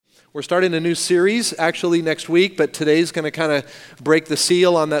We're starting a new series actually next week, but today's going to kind of break the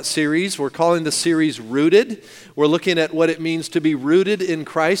seal on that series. We're calling the series Rooted. We're looking at what it means to be rooted in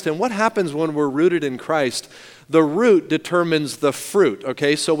Christ and what happens when we're rooted in Christ. The root determines the fruit,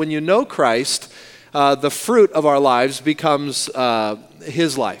 okay? So when you know Christ, the fruit of our lives becomes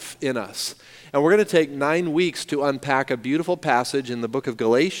His life in us. And we're going to take 9 weeks to unpack a beautiful passage in the book of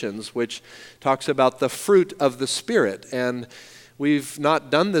Galatians, which talks about the fruit of the Spirit. And we've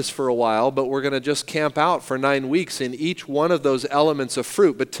not done this for a while, but we're going to just camp out for 9 weeks in each one of those elements of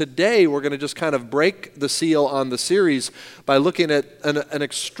fruit. But today we're going to just kind of break the seal on the series by looking at an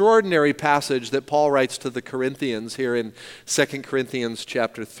extraordinary passage that Paul writes to the Corinthians here in 2 Corinthians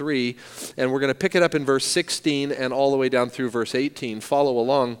chapter 3. And we're going to pick it up in verse 16 and all the way down through verse 18. Follow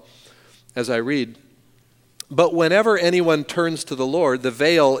along as I read. But whenever anyone turns to the Lord, the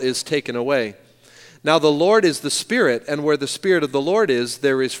veil is taken away. Now the Lord is the Spirit, and where the Spirit of the Lord is,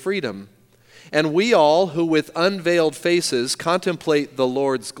 there is freedom. And we all, who with unveiled faces contemplate the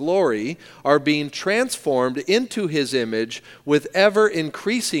Lord's glory, are being transformed into His image with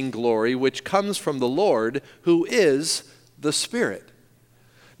ever-increasing glory, which comes from the Lord, who is the Spirit.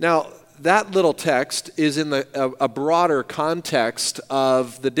 Now, that little text is in a broader context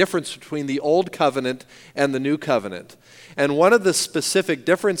of the difference between the Old Covenant and the New Covenant. And one of the specific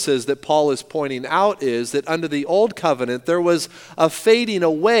differences that Paul is pointing out is that under the Old Covenant, there was a fading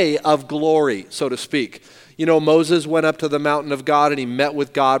away of glory, so to speak. You know, Moses went up to the mountain of God and he met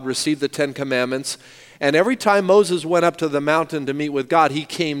with God, received the 10 Commandments. And every time Moses went up to the mountain to meet with God, he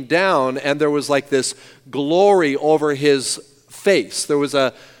came down and there was like this glory over his face. There was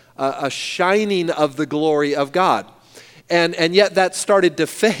a shining of the glory of God. And yet that started to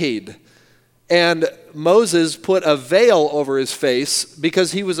fade. And Moses put a veil over his face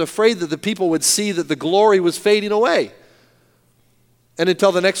because he was afraid that the people would see that the glory was fading away. And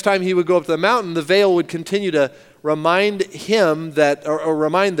until the next time he would go up to the mountain, the veil would continue to remind him that, or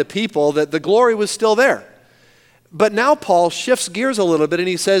remind the people that the glory was still there. But now Paul shifts gears a little bit and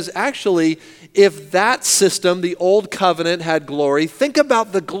he says, actually, if that system, the Old Covenant, had glory, think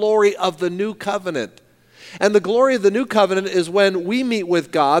about the glory of the New Covenant. And the glory of the New Covenant is when we meet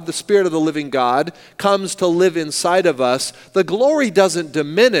with God, the Spirit of the living God comes to live inside of us. The glory doesn't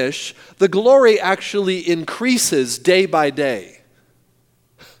diminish. The glory actually increases day by day.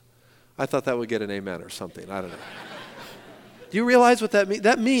 I thought that would get an amen or something. I don't know. Do you realize what that means?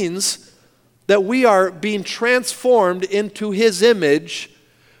 That means that we are being transformed into His image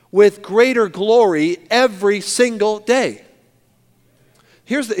with greater glory every single day.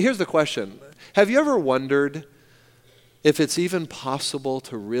 Here's the question. Have you ever wondered if it's even possible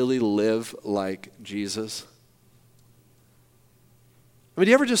to really live like Jesus? I mean,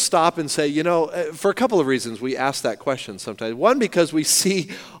 do you ever just stop and say, you know, for a couple of reasons we ask that question sometimes. One, because we see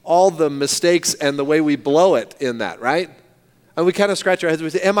all the mistakes and the way we blow it in that, right? And we kind of scratch our heads and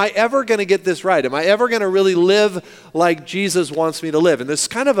we say, am I ever going to get this right? Am I ever going to really live like Jesus wants me to live? And there's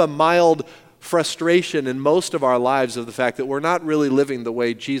kind of a mild frustration in most of our lives of the fact that we're not really living the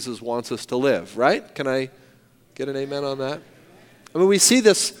way Jesus wants us to live, right? Can I get an amen on that? I mean, we see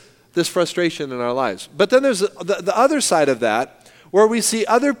this frustration in our lives. But then there's the other side of that, where we see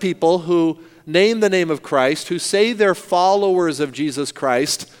other people who name the name of Christ, who say they're followers of Jesus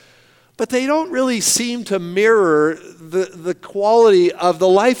Christ, but they don't really seem to mirror the quality of the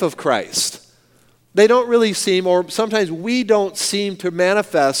life of Christ. They don't really seem, or sometimes we don't seem to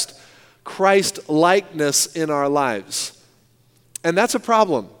manifest Christ-likeness in our lives. And that's a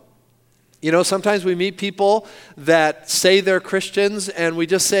problem. You know, sometimes we meet people that say they're Christians and we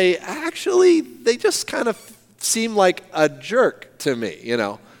just say, actually, they just kind of seem like a jerk to me, you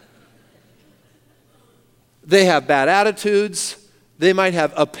know. They have bad attitudes. They might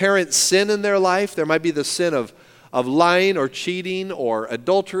have apparent sin in their life. There might be the sin of lying or cheating or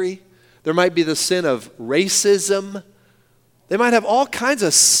adultery. There might be the sin of racism. They might have all kinds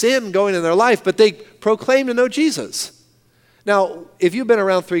of sin going in their life, but they proclaim to know Jesus. Now, if you've been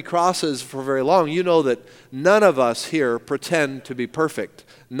around Three Crosses for very long, you know that none of us here pretend to be perfect.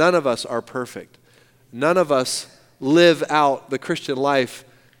 None of us are perfect. None of us live out the Christian life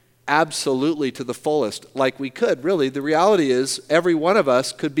absolutely to the fullest like we could. Really, the reality is every one of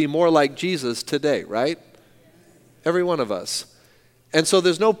us could be more like Jesus today, right? Every one of us. And so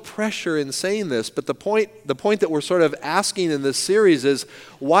there's no pressure in saying this, but the point that we're sort of asking in this series is,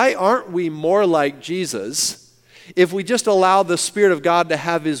 why aren't we more like Jesus if we just allow the Spirit of God to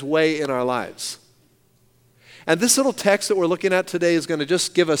have His way in our lives? And this little text that we're looking at today is going to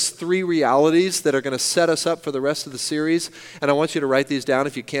just give us 3 realities that are going to set us up for the rest of the series. And I want you to write these down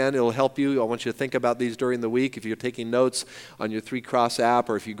if you can. It'll help you. I want you to think about these during the week. If you're taking notes on your 3Cross app,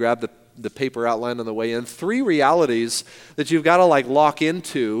 or if you grab the paper outline on the way in, 3 realities that you've got to lock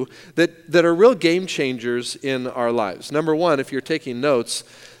into that are real game changers in our lives. Number 1, if you're taking notes,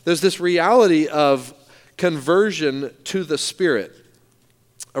 there's this reality of conversion to the Spirit.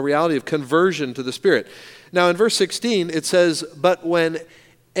 A reality of conversion to the Spirit. Now in verse 16 it says, but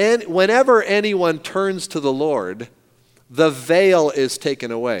whenever anyone turns to the Lord, the veil is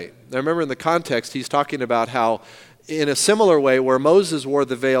taken away. Now remember, in the context he's talking about how in a similar way where Moses wore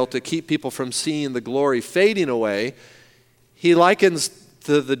the veil to keep people from seeing the glory fading away, he likens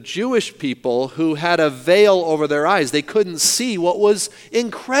to the Jewish people who had a veil over their eyes. They couldn't see what was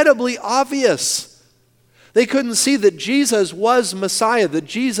incredibly obvious. They couldn't see that Jesus was Messiah, that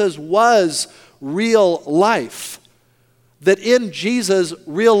Jesus was real life, that in Jesus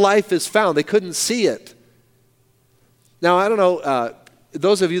real life is found. They couldn't see it. Now, I don't know,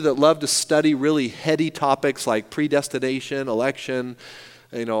 those of you that love to study really heady topics like predestination, election,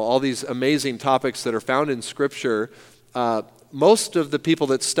 all these amazing topics that are found in Scripture, most of the people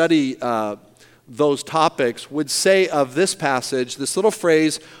that study those topics would say of this passage, this little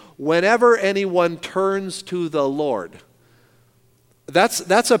phrase, whenever anyone turns to the Lord.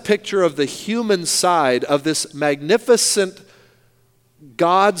 That's a picture of the human side of this magnificent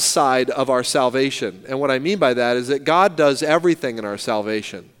God side of our salvation. And what I mean by that is that God does everything in our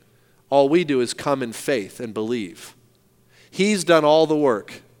salvation. All we do is come in faith and believe. He's done all the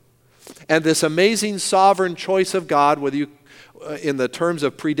work. And this amazing sovereign choice of God, whether you in the terms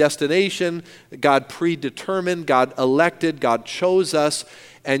of predestination, God predetermined, God elected, God chose us.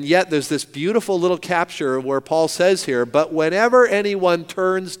 And yet there's this beautiful little capture where Paul says here, but whenever anyone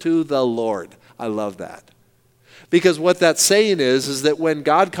turns to the Lord. I love that. Because what that's saying is that when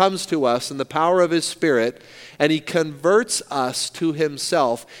God comes to us in the power of His Spirit and He converts us to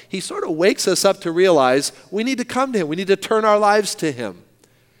Himself, He sort of wakes us up to realize we need to come to Him. We need to turn our lives to Him.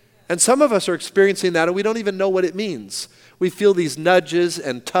 And some of us are experiencing that and we don't even know what it means. We feel these nudges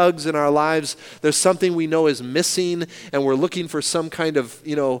and tugs in our lives. There's something we know is missing and we're looking for some kind of,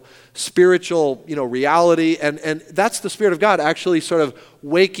 spiritual, reality. And that's the Spirit of God actually sort of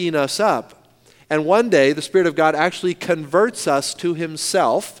waking us up. And one day the Spirit of God actually converts us to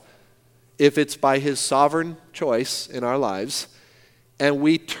Himself, if it's by His sovereign choice in our lives, and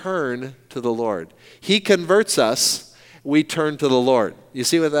we turn to the Lord. He converts us, we turn to the Lord. You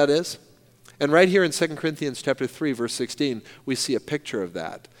see what that is? And right here in 2 Corinthians chapter 3, verse 16, we see a picture of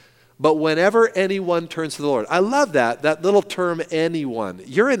that. But whenever anyone turns to the Lord. I love that little term, anyone.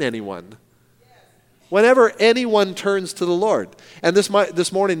 You're an anyone. Whenever anyone turns to the Lord. And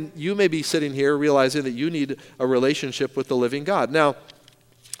this morning, you may be sitting here realizing that you need a relationship with the living God. Now,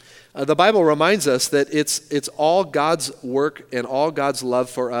 the Bible reminds us that it's all God's work and all God's love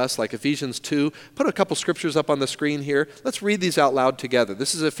for us, like Ephesians 2. Put a couple scriptures up on the screen here. Let's read these out loud together.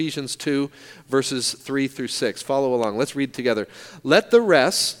 This is Ephesians 2, verses 3 through 6. Follow along. Let's read together. Like the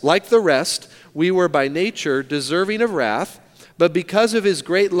rest, we were by nature deserving of wrath, but because of His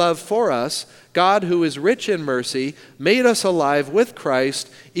great love for us, God, who is rich in mercy, made us alive with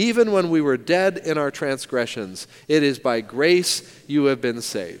Christ, even when we were dead in our transgressions. It is by grace you have been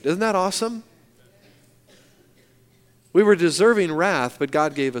saved. Isn't that awesome? We were deserving wrath, but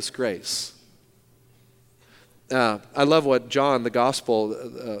God gave us grace. I love what John,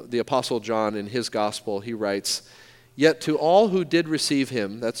 the Apostle John, in his gospel, he writes, "Yet to all who did receive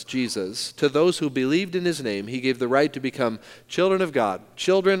Him," that's Jesus, "to those who believed in His name, He gave the right to become children of God.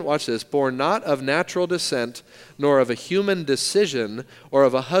 Children," watch this, "born not of natural descent, nor of a human decision, or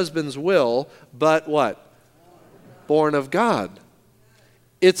of a husband's will, but" what? Born of God.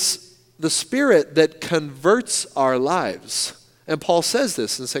 It's the Spirit that converts our lives. And Paul says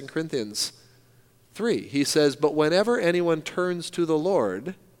this in 2 Corinthians 3. He says, "But whenever anyone turns to the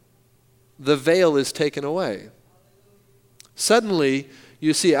Lord, the veil is taken away." Suddenly,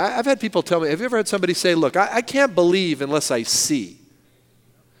 you see, I've had people tell me, have you ever had somebody say, look, I can't believe unless I see?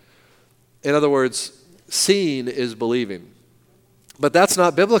 In other words, seeing is believing. But that's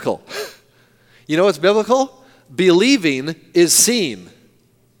not biblical. You know what's biblical? Believing is seeing.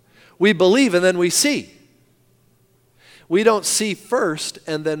 We believe and then we see. We don't see first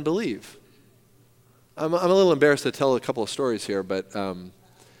and then believe. I'm a little embarrassed to tell a couple of stories here, but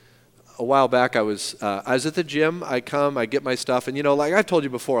a while back I was at the gym. I get my stuff, and like I've told you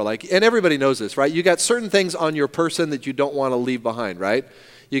before, and everybody knows this, right? You got certain things on your person that you don't want to leave behind, right?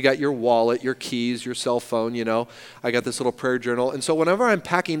 You got your wallet, your keys, your cell phone, I got this little prayer journal. And so whenever I'm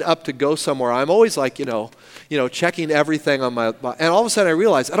packing up to go somewhere, I'm always like, checking everything on my, and all of a sudden I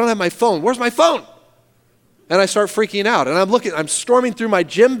realize I don't have my phone. Where's my phone? And I start freaking out, and I'm storming through my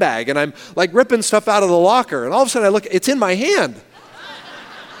gym bag, and I'm like ripping stuff out of the locker, and all of a sudden I look, it's in my hand.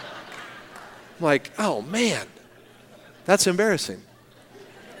 I'm like, oh man, that's embarrassing.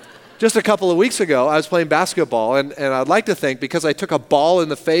 Just a couple of weeks ago, I was playing basketball, and I'd like to think because I took a ball in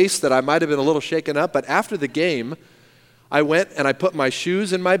the face that I might have been a little shaken up, but after the game, I went and I put my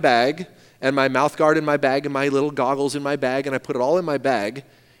shoes in my bag, and my mouth guard in my bag, and my little goggles in my bag, and I put it all in my bag.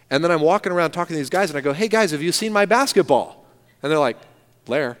 And then I'm walking around talking to these guys, and I go, hey guys, have you seen my basketball? And they're like,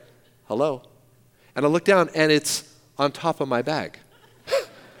 Blair, hello. And I look down, and it's on top of my bag.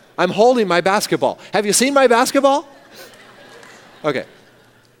 I'm holding my basketball. Have you seen my basketball? Okay.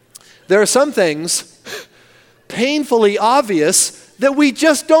 There are some things painfully obvious that we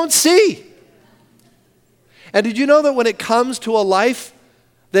just don't see. And did you know that when it comes to a life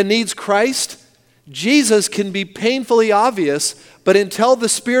that needs Christ, Jesus can be painfully obvious, but until the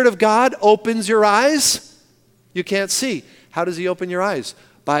Spirit of God opens your eyes, you can't see. How does He open your eyes?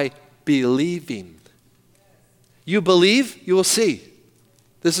 By believing. You believe, you will see.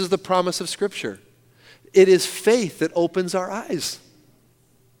 This is the promise of Scripture. It is faith that opens our eyes.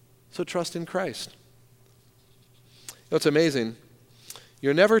 So trust in Christ. It's amazing.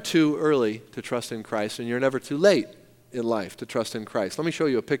 You're never too early to trust in Christ, and you're never too late in life to trust in Christ. Let me show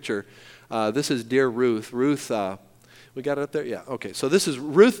you a picture. This is dear Ruth. Ruth, we got it up there? Yeah, okay. So this is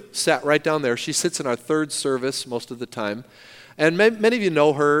Ruth sat right down there. She sits in our third service most of the time. And many of you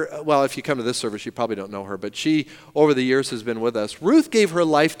know her. Well, if you come to this service, you probably don't know her. But she, over the years, has been with us. Ruth gave her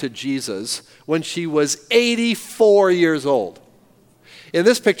life to Jesus when she was 84 years old. In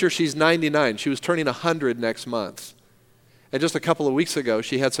this picture, she's 99. She was turning 100 next month. And just a couple of weeks ago,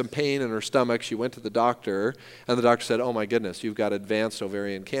 she had some pain in her stomach. She went to the doctor, and the doctor said, oh my goodness, you've got advanced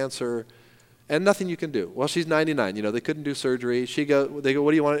ovarian cancer, and nothing you can do. Well, she's 99. They couldn't do surgery. They go, what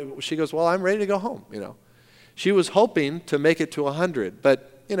do you want? She goes, well, I'm ready to go home, She was hoping to make it to 100,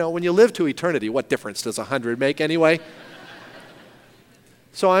 but, when you live to eternity, what difference does 100 make anyway?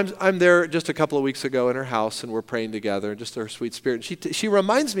 So I'm there just a couple of weeks ago in her house, and we're praying together, and just her sweet spirit. She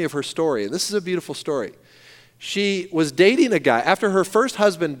reminds me of her story, and this is a beautiful story. She was dating a guy. After her first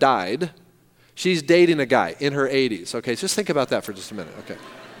husband died, she's dating a guy in her 80s. Okay, so just think about that for just a minute. Okay.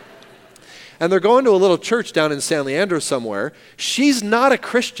 And they're going to a little church down in San Leandro somewhere. She's not a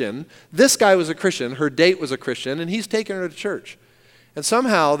Christian. This guy was a Christian. Her date was a Christian, and he's taking her to church. And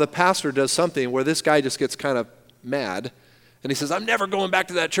somehow the pastor does something where this guy just gets kind of mad, and he says, I'm never going back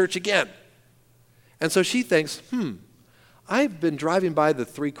to that church again. And so she thinks, I've been driving by the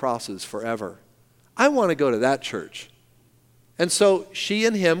Three Crosses forever. I want to go to that church. And so she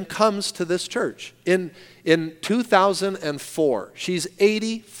and him comes to this church in 2004. She's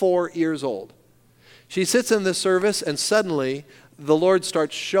 84 years old. She sits in this service, and suddenly the Lord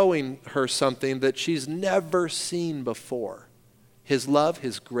starts showing her something that she's never seen before. His love,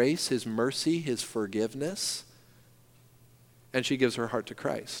 His grace, His mercy, His forgiveness. And she gives her heart to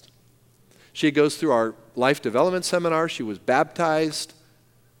Christ. She goes through our life development seminar. She was baptized.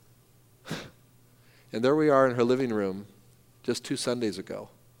 And there we are in her living room just 2 Sundays ago,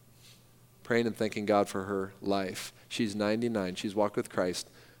 praying and thanking God for her life. She's 99. She's walked with Christ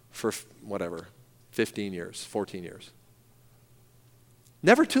for 15 years, 14 years.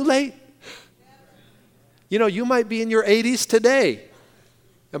 Never too late. You might be in your 80s today.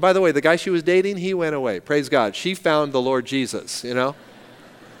 And by the way, the guy she was dating, he went away. Praise God. She found the Lord Jesus,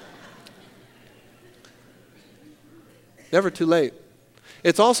 Never too late.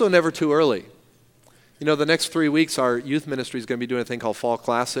 It's also never too early. The next 3 weeks, our youth ministry is going to be doing a thing called Fall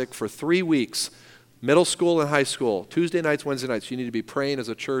Classic. For 3 weeks, middle school and high school, Tuesday nights, Wednesday nights, you need to be praying as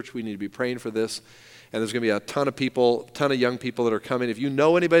a church. We need to be praying for this. And there's going to be a ton of young people that are coming. If you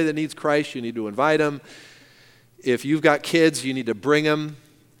know anybody that needs Christ, you need to invite them. If you've got kids, you need to bring them.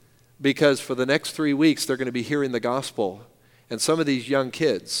 Because for the next 3 weeks, they're going to be hearing the gospel. And some of these young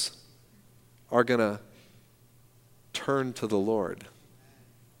kids are going to turn to the Lord.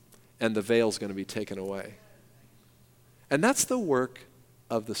 And the veil's going to be taken away. And that's the work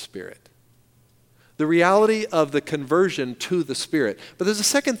of the Spirit. The reality of the conversion to the Spirit. But there's a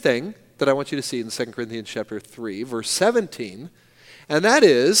second thing that I want you to see in 2 Corinthians chapter 3, verse 17. And that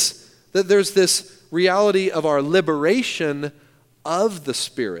is that there's this reality of our liberation of the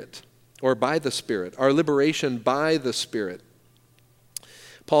Spirit, or by the Spirit. Our liberation by the Spirit.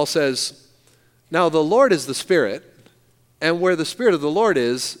 Paul says, now the Lord is the Spirit, and where the Spirit of the Lord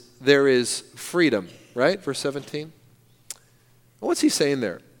is, there is freedom, right? Verse 17. What's he saying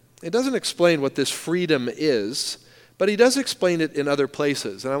there? It doesn't explain what this freedom is, but he does explain it in other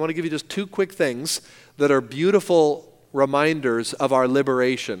places. And I want to give you just two quick things that are beautiful reminders of our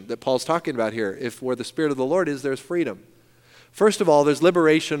liberation that Paul's talking about here. If where the Spirit of the Lord is, there's freedom. First of all, there's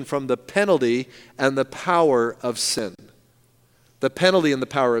liberation from the penalty and the power of sin. The penalty and the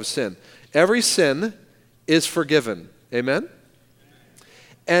power of sin. Every sin is forgiven. Amen?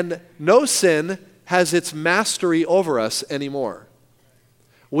 And no sin has its mastery over us anymore.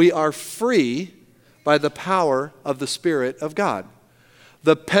 We are free by the power of the Spirit of God.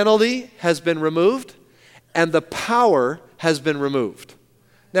 The penalty has been removed, and the power has been removed.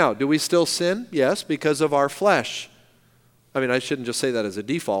 Now, do we still sin? Yes, because of our flesh. I mean, I shouldn't just say that as a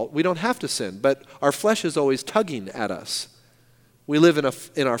default. We don't have to sin, but our flesh is always tugging at us. We live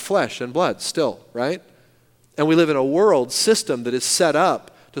in our flesh and blood still, right? And we live in a world system that is set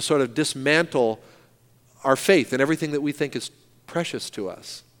up to sort of dismantle our faith and everything that we think is precious to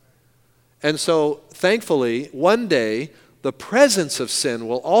us. And so, thankfully, one day, the presence of sin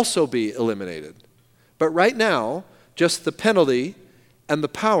will also be eliminated. But right now, just the penalty and the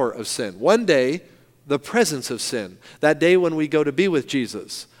power of sin. One day, the presence of sin. That day when we go to be with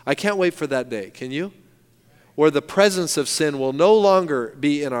Jesus. I can't wait for that day, can you? Where the presence of sin will no longer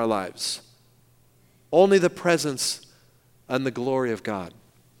be in our lives. Only the presence and the glory of God.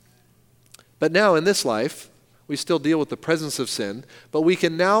 But now in this life, we still deal with the presence of sin, but we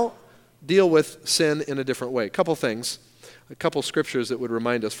can now deal with sin in a different way. A couple things, a couple scriptures that would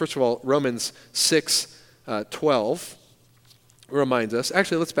remind us. First of all, Romans 6:12 reminds us.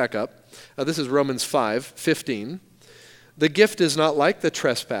 Actually, let's back up. This is Romans 5:15. The gift is not like the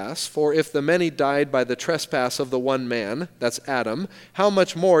trespass, for if the many died by the trespass of the one man, that's Adam, how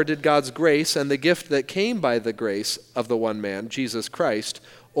much more did God's grace and the gift that came by the grace of the one man, Jesus Christ,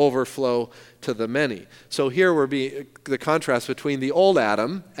 overflow to the many? So here we're being the contrast between the old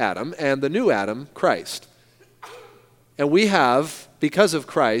Adam, and the new Adam, Christ. And we have, because of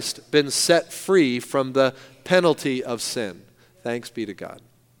Christ, been set free from the penalty of sin. Thanks be to God.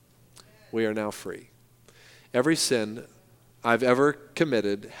 We are now free. Every sin I've ever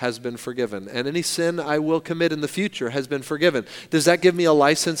committed has been forgiven. And any sin I will commit in the future has been forgiven. Does that give me a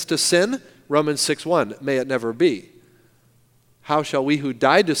license to sin? Romans 6:1, may it never be. How shall we who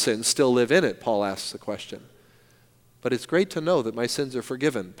died to sin still live in it? Paul asks the question. But it's great to know that my sins are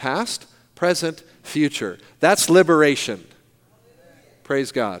forgiven. Past, present, future. That's liberation.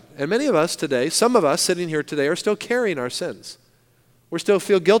 Praise God. And many of us today, some of us sitting here today, are still carrying our sins. We still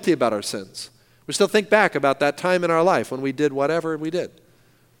feel guilty about our sins. We still think back about that time in our life when we did whatever we did.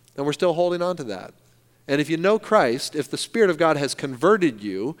 And we're still holding on to that. And if you know Christ, if the Spirit of God has converted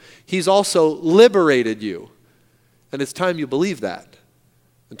you, He's also liberated you. And it's time you believe that.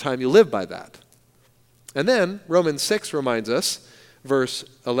 And time you live by that. And then Romans 6 reminds us, verse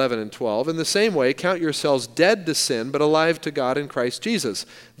 11 and 12, in the same way, count yourselves dead to sin, but alive to God in Christ Jesus.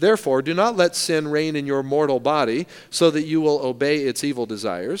 Therefore, do not let sin reign in your mortal body, so that you will obey its evil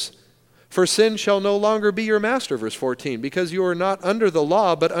desires. For sin shall no longer be your master, verse 14, because you are not under the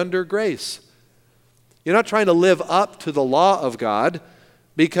law, but under grace. You're not trying to live up to the law of God,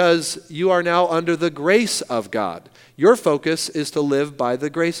 because you are now under the grace of God. Your focus is to live by the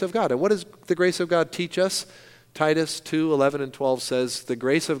grace of God. And what does the grace of God teach us? Titus 2:11 and 12 says, the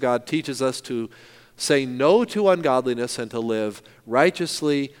grace of God teaches us to say no to ungodliness and to live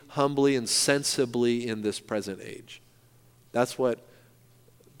righteously, humbly, and sensibly in this present age. That's what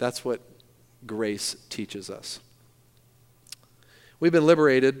grace teaches us. We've been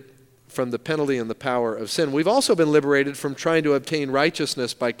liberated from the penalty and the power of sin. We've also been liberated from trying to obtain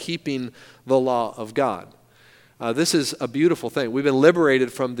righteousness by keeping the law of God. This is a beautiful thing. We've been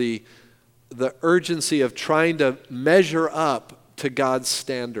liberated from the urgency of trying to measure up to God's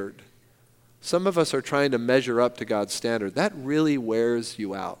standard. Some of us are trying to measure up to God's standard. That really wears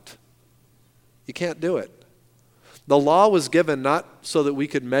you out. You can't do it. The law was given not so that we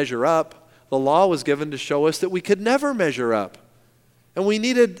could measure up. The law was given to show us that we could never measure up. And we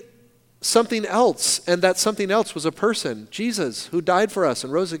needed something else, and that something else was a person, Jesus, who died for us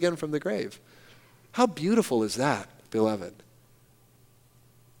and rose again from the grave. How beautiful is that, beloved?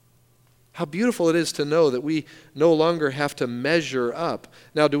 How beautiful it is to know that we no longer have to measure up.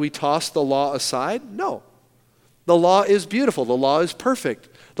 Now, do we toss the law aside? No. The law is beautiful. The law is perfect.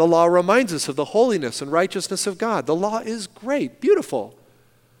 The law reminds us of the holiness and righteousness of God. The law is great, beautiful.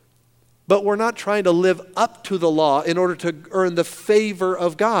 But we're not trying to live up to the law in order to earn the favor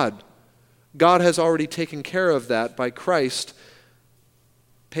of God. God has already taken care of that by Christ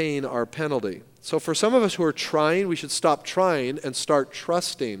paying our penalty. So for some of us who are trying, we should stop trying and start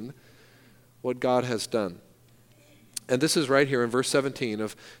trusting what God has done. And this is right here in verse 17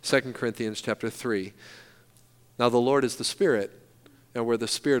 of 2 Corinthians chapter 3. Now the Lord is the Spirit, and where the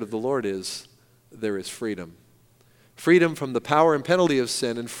Spirit of the Lord is, there is freedom. Freedom from the power and penalty of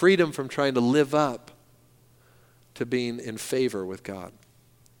sin, and freedom from trying to live up to being in favor with God.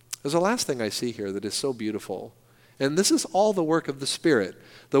 There's a last thing I see here that is so beautiful. And this is all the work of the Spirit.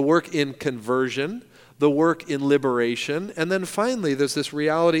 The work in conversion, the work in liberation, and then finally there's this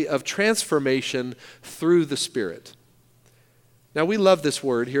reality of transformation through the Spirit. Now we love this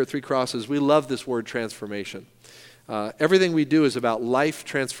word here at Three Crosses. We love this word transformation. Everything we do is about life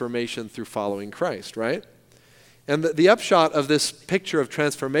transformation through following Christ, right? And the upshot of this picture of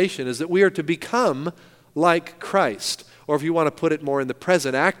transformation is that we are to become like Christ. Or if you want to put it more in the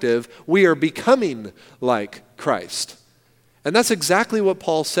present active, we are becoming like Christ. And that's exactly what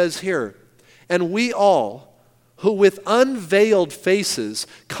Paul says here. And we all, who with unveiled faces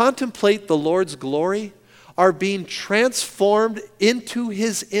contemplate the Lord's glory, are being transformed into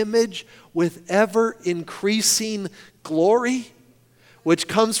his image with ever increasing glory, which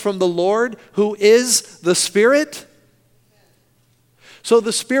comes from the Lord, who is the Spirit. So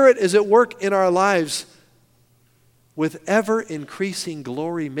the Spirit is at work in our lives with ever increasing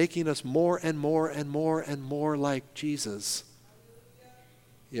glory, making us more and more and more and more like Jesus.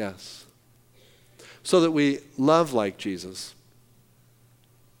 Yes. So that we love like Jesus.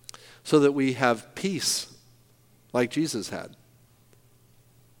 So that we have peace like Jesus had.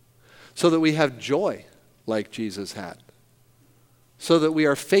 So that we have joy like Jesus had. So that we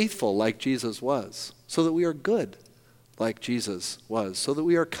are faithful like Jesus was. So that we are good like Jesus was. So that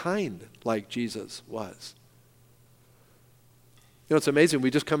we are kind like Jesus was. You know, it's amazing.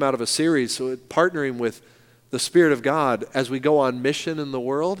 We just come out of a series, so partnering with the Spirit of God as we go on mission in the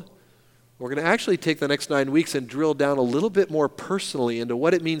world. We're going to actually take the next 9 weeks and drill down a little bit more personally into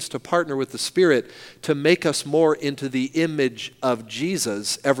what it means to partner with the Spirit to make us more into the image of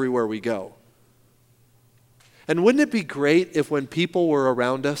Jesus everywhere we go. And wouldn't it be great if when people were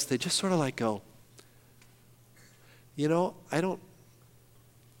around us, they just sort of like go, you know, I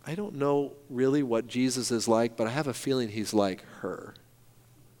don't know really what Jesus is like, but I have a feeling he's like her.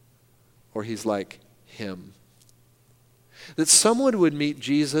 Or he's like him. That someone would meet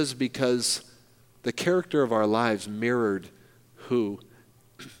Jesus because the character of our lives mirrored who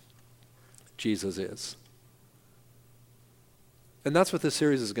Jesus is. And that's what this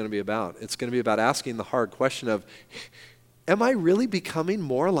series is going to be about. It's going to be about asking the hard question of, am I really becoming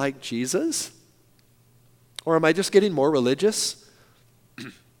more like Jesus? Or am I just getting more religious?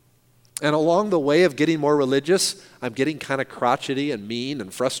 And along the way of getting more religious, I'm getting kind of crotchety and mean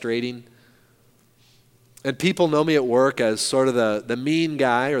and frustrating. And people know me at work as sort of the mean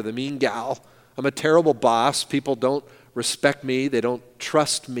guy or the mean gal. I'm a terrible boss. People don't respect me. They don't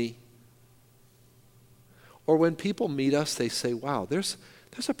trust me. Or when people meet us, they say, wow, there's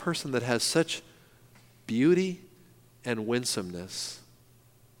a person that has such beauty and winsomeness.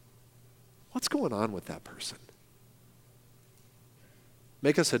 What's going on with that person?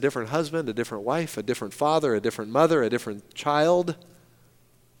 Make us a different husband, a different wife, a different father, a different mother, a different child,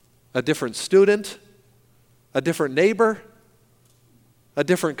 a different student, a different neighbor, a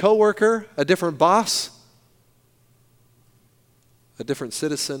different coworker, a different boss, a different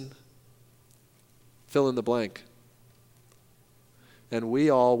citizen. Fill in the blank. And we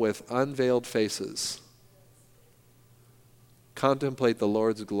all with unveiled faces contemplate the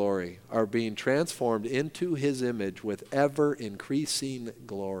Lord's glory, are being transformed into his image with ever increasing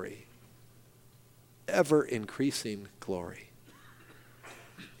glory. Ever increasing glory.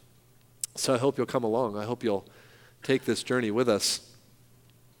 So I hope you'll come along. I hope you'll take this journey with us.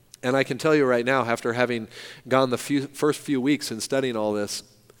 And I can tell you right now, after having gone the first few weeks in studying all this,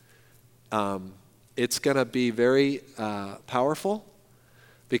 it's going to be very powerful,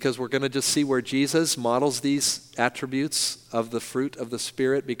 because we're going to just see where Jesus models these attributes of the fruit of the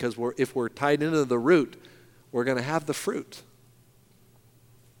Spirit, because if we're tied into the root, we're going to have the fruit.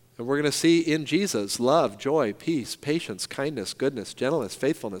 And we're going to see in Jesus love, joy, peace, patience, kindness, goodness, gentleness,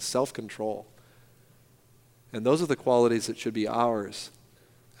 faithfulness, self-control. And those are the qualities that should be ours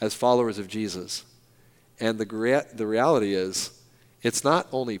as followers of Jesus. And the reality is, it's not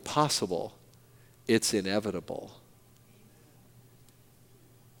only possible, it's inevitable.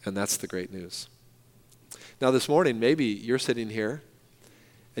 And that's the great news. Now this morning, maybe you're sitting here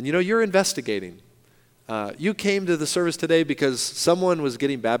and you're investigating. You came to the service today because someone was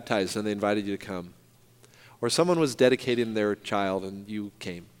getting baptized and they invited you to come. Or someone was dedicating their child and you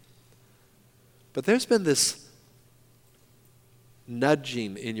came. But there's been this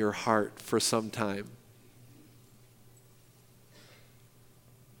nudging in your heart for some time.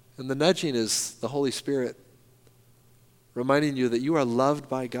 And the nudging is the Holy Spirit reminding you that you are loved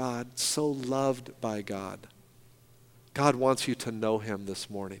by God, so loved by God. God wants you to know him this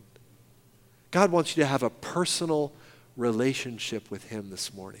morning. God wants you to have a personal relationship with him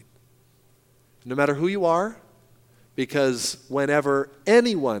this morning. No matter who you are, because whenever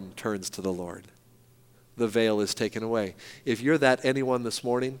anyone turns to the Lord, the veil is taken away. If you're that anyone this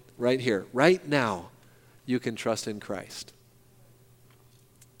morning, right here, right now, you can trust in Christ.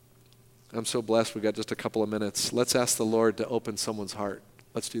 I'm so blessed we've got just a couple of minutes. Let's ask the Lord to open someone's heart.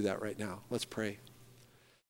 Let's do that right now. Let's pray.